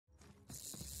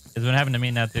It's been happening to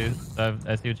me now too. So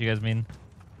I see what you guys mean.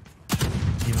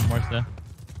 Even more so.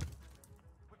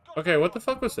 Okay, what the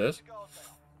fuck was this?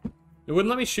 It wouldn't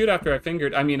let me shoot after I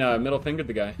middle fingered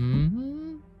the guy.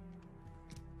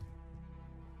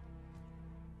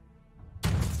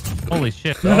 Holy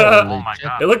shit! Oh my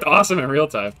god! It looked awesome in real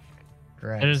time.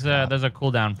 There's a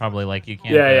cooldown probably, like you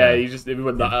can't. Yeah, you just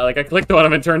like I clicked on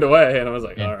him and turned away, and I was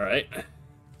like, all right.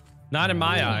 Not in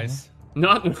my eyes.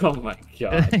 Not. Oh my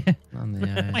god. On the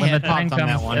eye. When the time popped on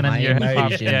that comes, one, and then my your head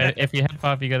pops, emotion. yeah, if you head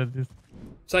pop, you gotta do.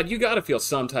 Side, you gotta feel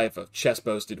some type of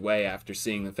chest-boasted way after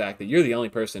seeing the fact that you're the only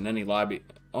person in any lobby.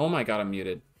 Oh my god, I'm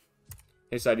muted.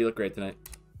 Hey, Side, you look great tonight.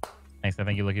 Thanks. I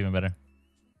think you look even better.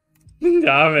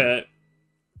 Damn it.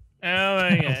 Oh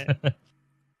my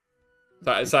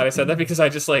god. Side, I said that because I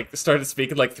just like started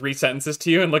speaking like 3 sentences to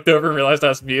you and looked over and realized I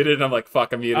was muted, and I'm like,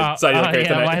 fuck, I'm muted. Side, you look great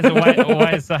tonight.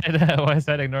 Why is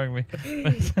Side ignoring me?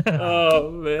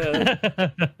 Oh man.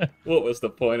 What was the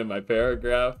point of my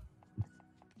paragraph?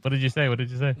 What did you say? What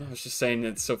did you say? I was just saying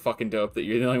it's so fucking dope that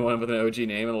you're the only one with an OG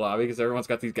name in the lobby because everyone's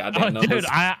got these goddamn numbers. Dude,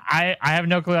 I have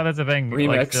no clue how that's a thing.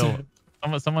 Remix. Like, still,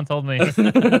 someone told me. Oh,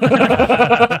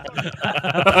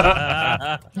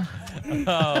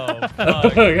 fuck.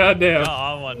 Oh, goddamn. Oh,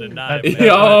 I want to knife.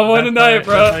 Yo, I want a knife,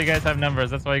 bro. That's why you guys have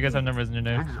numbers. That's why you guys have numbers in your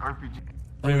name.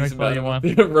 Remix volume 1.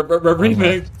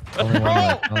 Remix. Only one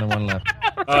left. Only one left.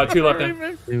 2 left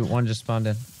then. Dude, one just spawned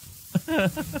in.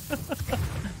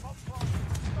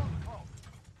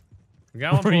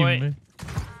 Got one, boy.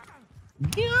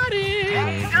 Got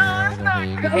it.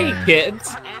 Hey,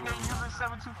 kids.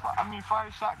 I mean,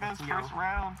 5 shotguns first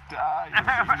round.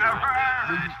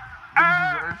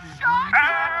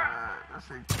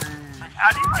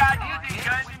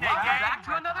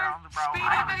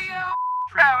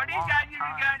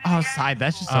 Oh, Side,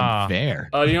 that's just unfair.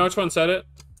 Do you know which one said it?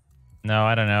 No,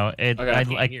 I don't know. It. Okay.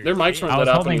 Like, Their mics weren't I was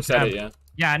lit up when holding you said tab. it, yeah.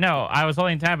 Yeah, no, I was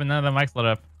holding tab and none of the mics lit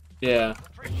up. Yeah.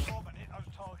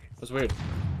 That's weird.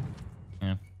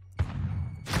 Yeah.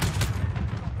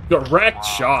 Direct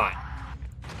shot.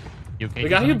 You okay? The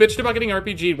guy who bitched about getting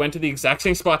RPG'd went to the exact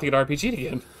same spot to get RPG'd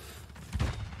again.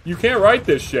 You can't write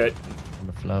this shit. On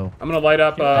the flow. I'm gonna light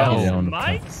up.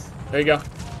 Mics? There you go.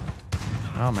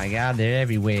 Oh my god, they're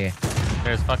everywhere.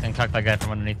 There's fucking cock that guy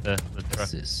from underneath the truck.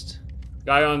 Assist.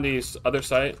 Guy on the other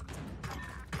site.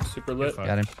 Super lit.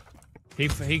 Got him.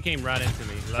 He came right into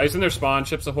me. Oh, he's in their spawn.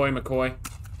 Chips Ahoy McCoy. To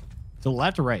the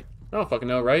left or right? I don't fucking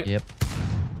know, right? Yep.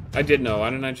 I did know. Why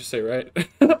didn't I just say right?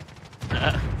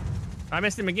 I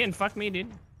missed him again. Fuck me, dude.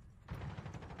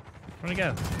 Where'd he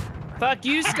go? Fuck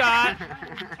you, Scott.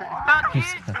 Fuck you,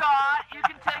 Scott. You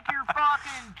can take your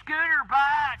fucking scooter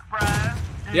back, bro.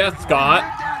 Yeah, Scott.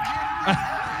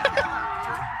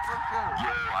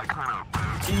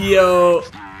 Yo.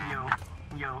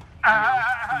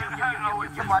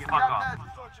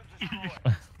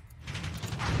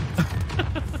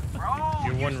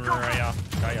 You're one right.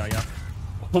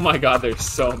 Oh my god, they're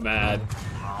so mad.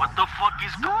 What the fuck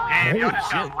is going on? Damn, y'all just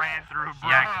got ran through, bro.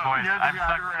 Yeah, boys, I've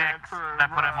sucked dicks that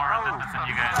put in more resistance than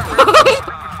you guys.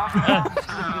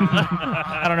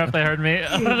 I don't know if they heard me.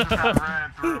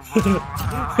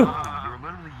 You're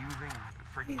literally using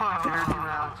freaking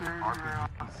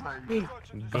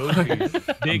Goofies.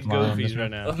 Big goofies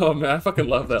right now. Oh man, I fucking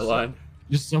love that line.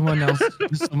 Just someone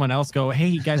else go,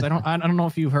 hey guys, I don't know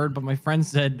if you heard, but my friend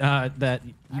said that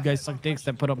you guys suck dicks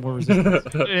that put up more resistance.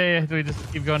 Yeah, we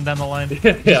just keep going down the line.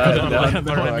 Yeah,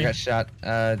 Oh, I got shot.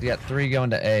 You got 3 going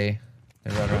to A.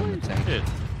 They're right around the tank. Shit.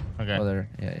 Okay. Oh, they're,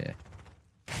 yeah.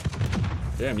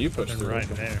 Damn, you pushed through. Right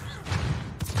there.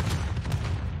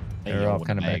 They're all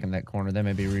kind of back in that corner. They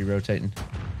may be re-rotating.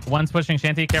 One's pushing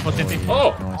Shanty. Careful, Shanty. yeah.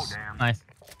 Oh! Nice. Nice.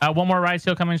 One more ride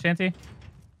still coming, Shanty.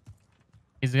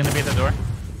 He's gonna be at the door.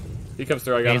 He comes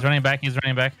through, I Okay, got he's him. running back. He's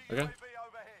running back. Okay.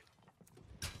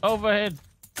 Overhead.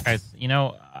 Guys, you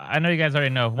know, I know you guys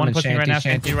already know. One pushing right now.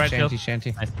 Shanty, right shield.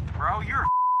 Shanty. Nice. bro, you're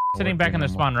Sitting back in their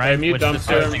spawn, right? Hey, mute Which is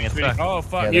the dumpster. first thing, it sucks. Oh,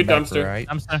 fuck. Yeah, Mute they're back to dumpster. Right.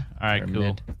 Dumpster? Alright, Or cool.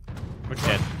 mid. We're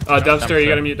dead. Dumpster, you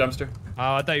gotta mute dumpster.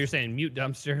 Oh, I thought you were saying mute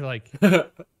dumpster. Like,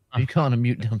 Are you calling a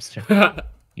mute dumpster?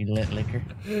 You lit liquor.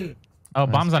 Oh,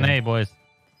 bombs on good. A, boys.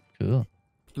 Cool.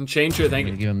 And change your I'm thank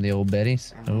gonna you. give him the old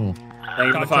Betty's. Oh. Thank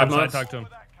you for the 5 months. Talk to him.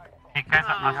 Hey, guys,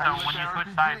 so when you switch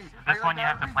sides, this one you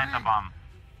have to plant the bomb.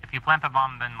 If you plant the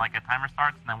bomb, then like a timer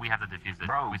starts, and then we have to defuse it.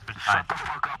 We switch sides.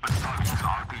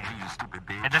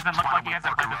 It doesn't look like you guys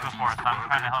have played this before, so I'm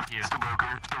trying to help you.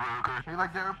 Hey,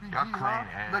 like the RPG, huh?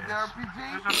 Like the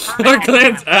RPG? Our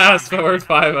clan's ass, but we're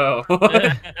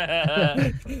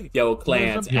 5-0. Yo,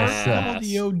 clan's ass.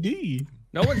 The OD.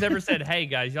 No one's ever said, "Hey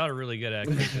guys, y'all are really good at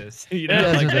this." You You know,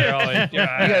 guys like are they're always. You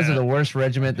guys are the worst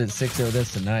regiment that 6-0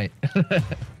 this tonight.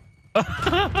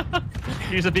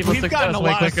 Use the people's We've success gotten a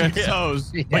way lot of quicker.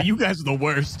 CSOs, Yeah. but you guys are the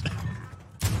worst.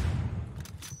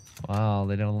 Wow,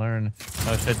 they don't learn.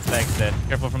 Oh shit, thanks, dead.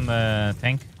 Careful from the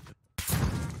tank.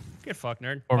 Get fucked,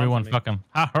 nerd. 4v1, fuck him.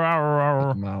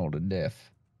 I'm all to death.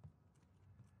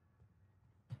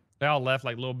 They all left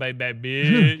like little baby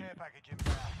bitch.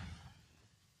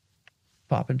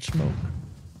 Popping smoke.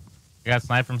 You got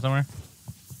sniped from somewhere?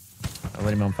 I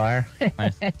lit him on fire.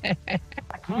 Nice. He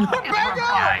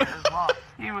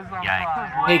was on Yikes.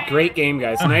 fire. Hey, great game,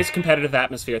 guys. Nice competitive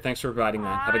atmosphere. Thanks for providing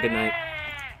that. Have a good night.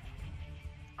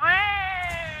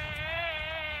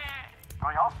 Oh,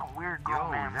 y'all some weird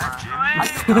grown man,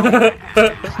 bro.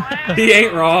 He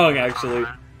ain't wrong, actually.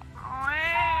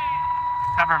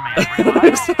 Cover me.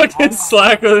 He's fucking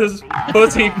slack with his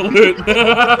pussy flute.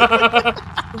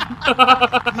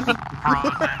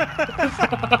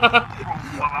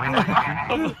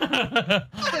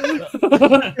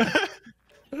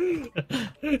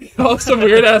 Oh, some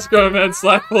weird ass grown man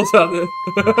slack pulls out there.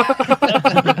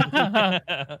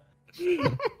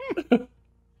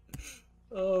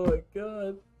 Oh my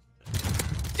god.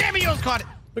 Damn it, you almost caught it.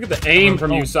 Look at the aim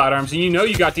from you, sidearms, and you know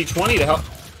you got D20 to help.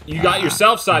 You got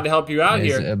yourself side to help you out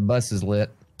His here. bus is lit.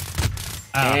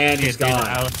 And he's dude,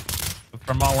 gone.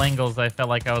 From all angles, I felt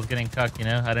like I was getting cucked, you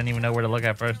know? I didn't even know where to look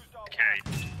at first.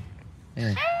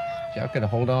 Yeah. Y'all could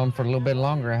hold on for a little bit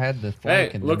longer. I had the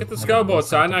flank. Hey, and look then at the I scoreboard was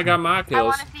side, and I got my I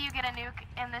kills. want to see you get a nuke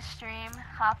in this stream.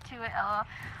 Hop to it, LOL.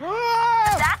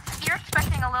 That's, you're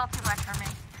expecting a little too much from me.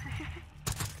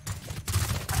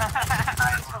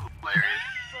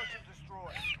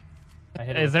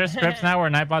 Is there scripts now where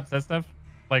Nightbot says stuff?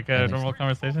 Like a normal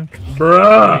conversation?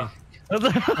 Bruh!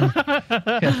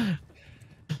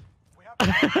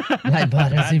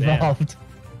 Nightbot has Goddamn. evolved.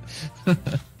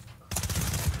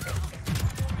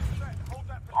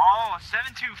 Oh,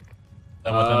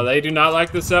 7-2. They do not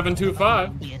like the 725.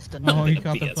 Oh, he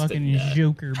caught the fucking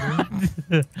Joker, bro.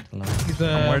 He's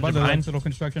where by the behind? little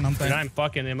construction. I'm Dude, saying. I'm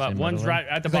fucking him up. Same One's other right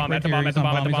at the He's like bomb, right at the here. bomb, at He's the on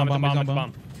bomb, at the bomb, bomb, at the he's on bomb, bomb, at the he's on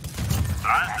bomb.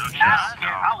 I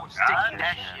was sticking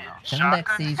that shit. Comeback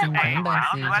season. Comeback What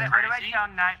season. do I tell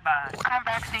Nightbot?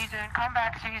 Comeback season.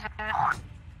 Comeback season.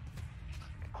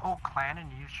 Whole clan and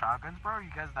use shotguns, bro. You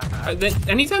guys not that.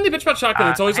 Anytime they bitch about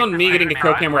shotgun, it's always on me getting a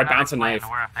kill cam where I bounce a knife.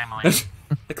 We're a family.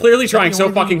 They're clearly trying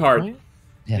so fucking hard.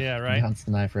 Yeah, right. Bounce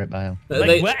the knife right by him.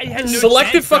 They, what? I had no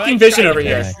selective chance, bro. fucking I vision tried over to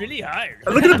here. push really hard.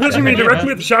 Look at him pushing me directly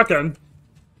with the shotgun.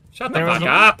 Shut the There was fuck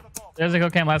a- up. There's a kill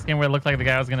cam last game where it looked like the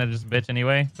guy was gonna just bitch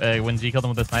anyway. When G killed him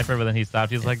with the sniper, but then he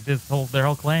stopped. He's like, their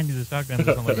whole clan uses shotguns.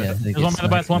 Or something like Yeah, that. they There's get one by the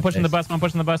sniped bus, in one the pushing the face. bus, one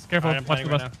pushing the bus. Careful, Alright, I'm watch the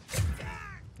playing bus. right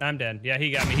now. I'm dead. Yeah,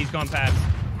 he got me. He's going past.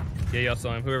 Yeah, y'all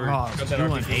saw him. Whoever Oh, got that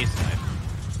doing RPG. ace snipe.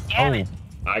 Damn it.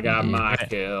 I got my Yeah.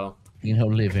 kill. You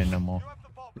don't live here no more.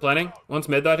 Planning. One's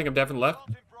mid though. I think I'm dead from the left.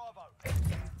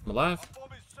 I'm alive.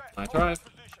 I tried.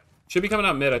 Should be coming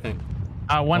out mid, I think.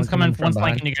 One's One's coming, coming from one's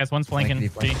behind. flanking you guys. One's flanking. G,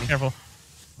 Flanking. careful.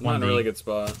 I'm not in a really good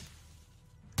spot.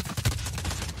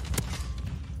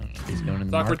 He's going in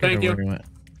the Awkward, market thank or you. where he went?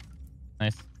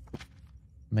 Nice,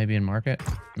 Maybe in market?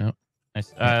 No. nice.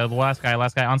 The last guy,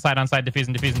 on side,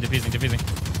 defusing.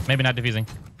 Maybe not defusing.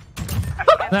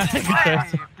 Hey,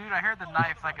 dude, I heard the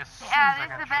knife like a. Yeah,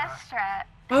 this is the best strat.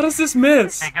 How does this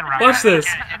miss? Hey, good round. Watch this.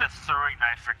 Get a throwing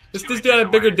knife for If two this inches dude had a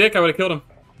bigger away. dick, I would have killed him.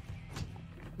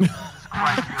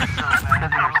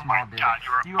 Because you're a small dick.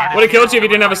 You are Would have killed you if you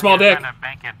didn't have a small dick. Trying to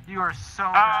bank it. You are so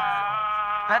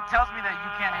bad. That tells me that you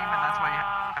can't aim, and that's why you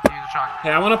have to use a shotgun.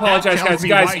 Hey, I want to apologize, tells guys. me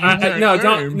Guys, why you I, can't no, aim.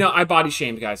 don't. No, I body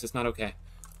shamed, guys. It's not okay.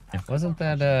 Wasn't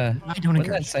that don't wasn't that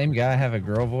encourage. same guy have a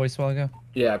girl voice a while ago?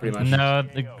 Yeah, pretty much. No,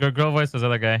 the girl voice was the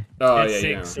other guy. Oh It's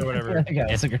yeah, 6 yeah. or whatever. That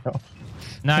guy was a girl.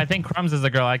 No, I think Crumbs is the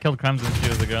girl. I killed Crumbs and she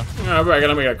was the girl. Oh, bro, I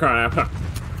gotta make a cry.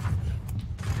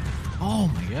 Oh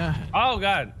my god. Oh,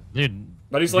 God. Dude.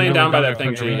 But he's you laying know down we by got that our thing,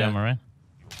 quick read, Gina. right?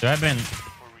 So I've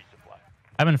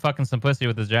been fucking some pussy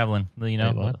with this javelin. You know.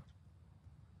 Wait, what?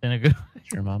 In a good. Does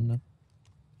your mom know?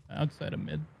 Outside of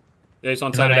mid. Yeah, he's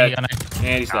on He's side on of A, that. on A.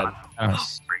 And he's dead.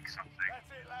 Nice.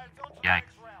 Yikes.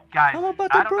 Guys, How about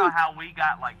I the don't know break? how we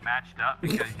got like matched up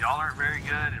because y'all aren't very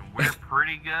good and we're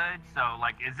pretty good. So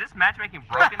like, is this matchmaking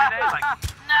broken today? Like, are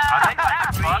they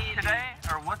like fucked today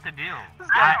or what's the deal?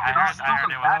 I heard it was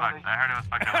fucked. I heard it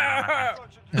was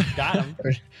fucked. Got him.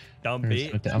 Dumb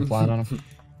bitch. I'm flying on him.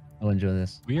 I'll enjoy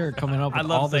this. We are coming up I with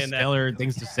love all the saying that. stellar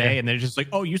things to say, and they're just like,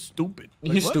 "Oh, you stupid!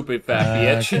 Like, You what? stupid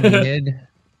fat Coming bitch. mid.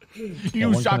 You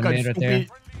one coming shotgun mid right there.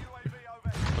 stupid!"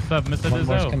 What's up, Mr. One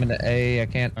more's Dizzo? coming to A. I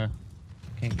can't Uh.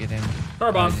 get in. Car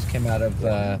I bomb. just came out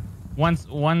of One's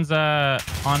on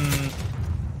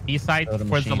east side Soda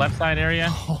towards the machine. left side area.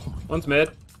 One's mid.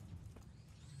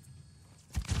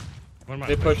 What am I?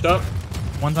 They pushed up.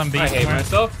 One's on B. I hate somewhere.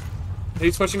 myself.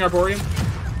 He's pushing Arboreum.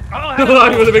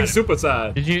 Oh, With a big super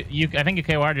side. Did you? I think you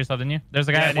KO'd yourself, didn't you? There's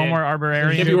a guy Yeah, I at one did. more arbor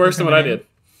area. It'd be worse than what I did.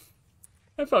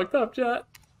 I fucked up, chat.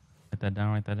 Write that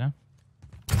down. Write that down.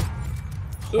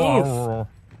 Oof.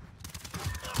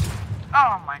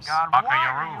 Oh my god, Baka why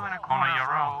Yaru, are you in a Kona corner, Yaru.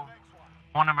 bro?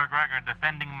 Conor McGregor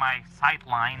defending my sight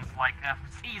lines like a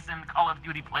seasoned Call of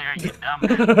Duty player, you dumb.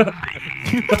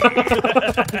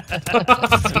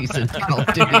 Season Call of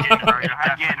Duty.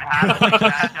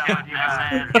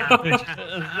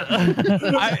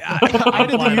 I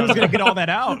didn't think he was gonna get all that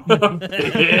out.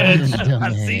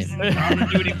 A seasoned Call of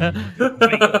Duty.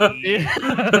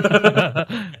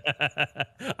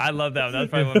 I love that one. That's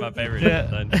probably one of my favorites.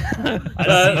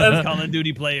 A seasoned Call of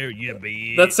Duty player. Yeah,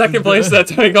 bitch. That's second place. That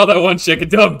time I called that one chick a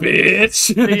dumb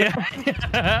bitch.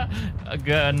 Yeah.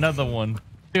 Another one.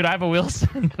 Dude, I have a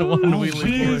Wilson. The one we live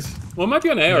Jeez. Well, it might be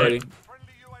on A already.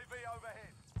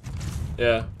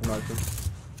 Yeah, I marked him.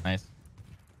 Nice.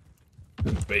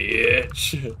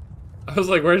 Bitch. I was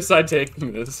like, where's side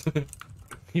taking this?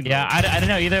 Yeah, I don't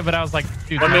know either, but I was like,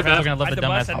 dude, One my mid friends are map. gonna love At the the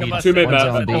bus, dumbass at the beat. bus. Two mid One's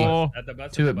map. on B. Oh. At the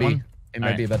bus, Two at at the B. bus. It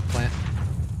might be about to plant.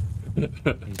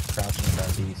 He's crouching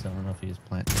about B, so I don't know if he's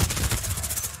planting.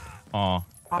 Oh.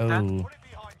 Oh,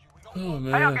 Oh, How y'all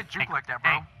man. get juke like that,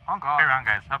 bro? Oh Hey, god. around,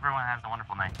 guys. Hope everyone has a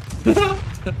wonderful night.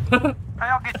 How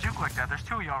y'all get juke like that? There's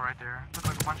two of y'all right there. Look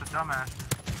like a bunch of dumbasses.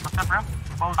 What's up, bro?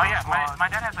 Bozo Oh, yeah, squad. my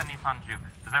dad has a Nissan Juke.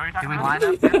 Is that what you're talking Do we about? line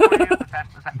up there for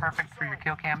you? Is that perfect for your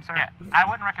kill cam, sir? Yeah, I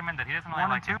wouldn't recommend it. He doesn't really One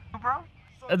like and it. two, bro?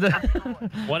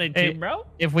 1 and 2, Hey, bro.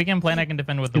 if we can plan, I can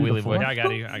defend with the wheelie boy. Yeah, I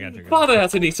got you. I got you. Father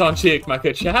has a Nissan chick, my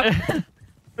good chap.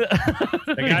 The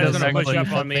guy's gonna push actually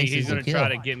up on me. thinks He's he's a gonna try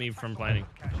to kill. get me from planning.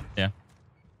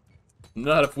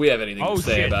 Not if we have anything Oh to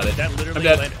say shit! about it. That I'm literally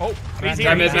dead. landed. Oh, he's Guy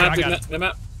here. mid He's here. I map, got it. mid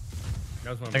map. That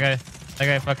was one. That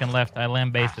guy fucking left. I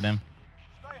lamb-basted him.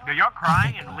 Dude, y'all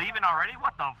crying and leaving already?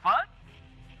 What the fuck?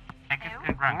 Hey,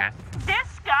 good run, guys.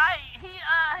 This guy,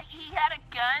 he had a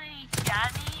gun and he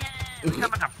shot me. You're a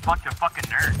bunch of bunch of fucking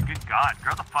nerds. Good god.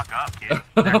 Grow the fuck up, kid.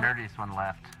 The nerdiest one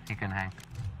left. He couldn't hang.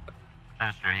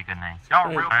 That's true. He couldn't hang. Y'all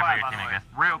real Sorry for quiet, your by the team, I way. guess.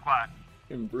 Real quiet.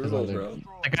 Fucking brutal, bro.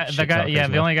 The guy, yeah,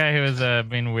 the only guy who was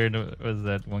being weird was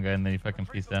that one guy, and then he fucking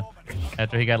pieced out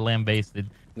after he got lamb-basted.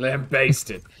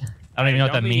 Lamb-basted. I don't even know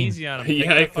what Don't that be means. easy on him. Yeah,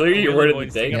 Take that clearly fucking your wheelie word of boy the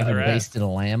and day, stick you it up haven't their ass. basted a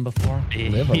lamb before?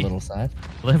 Live a little side.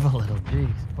 Live a little,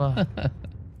 jeez. Fuck. What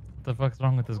the fuck's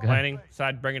wrong with this guy? Planning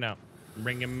side, bring it out.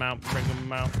 Bring him out. Bring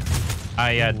him out.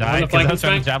 I died flanking because I was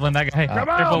trying to flank? javelin that guy. Come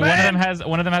Careful, on, man.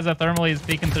 one of them has a thermal. He's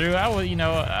peeking through. I will,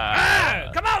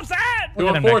 Come on, side. We'll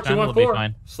get him next time, we'll be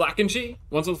fine. Slack and G.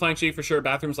 One's on the flank G for sure.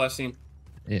 Bathrooms last scene.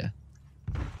 Yeah.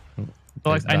 So,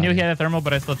 like, I knew he had a thermal,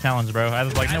 but I still challenged, bro. I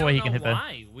was like, I no don't way he know can hit that.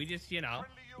 why. We just,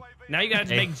 Now you gotta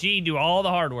make G do all the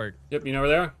hard work. Yep, you know where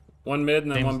they are? One mid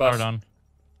and then Same one start bus. on.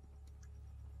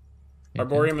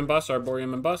 Arboreum and bus,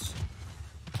 Arboreum and bus.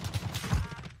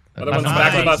 Other That's one's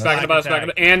back of the nice. bus, back of the bus, back of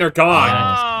the and they're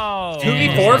gone. Oh.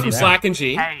 2v4 from Yeah. Slack and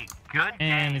G. Hey, good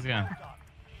And game. he's gone.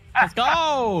 Let's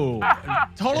go.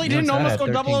 Totally didn't Looks almost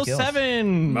like go 13 kills.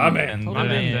 007. My man. My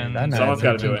man. That Someone's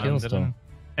gotta do it. kills still.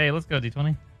 Hey, let's go,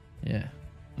 D20. Yeah.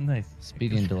 Nice.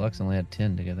 Speedy and Deluxe only had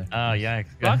 10 together. Oh, yikes.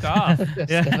 Fuck off.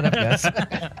 Yeah. Step it up, guys.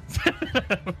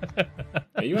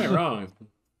 Hey, you ain't wrong.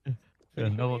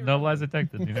 No lies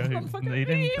detected, you know? He didn't say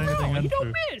anything You untrue.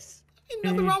 don't miss.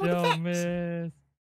 Nothing wrong with the He facts. don't miss.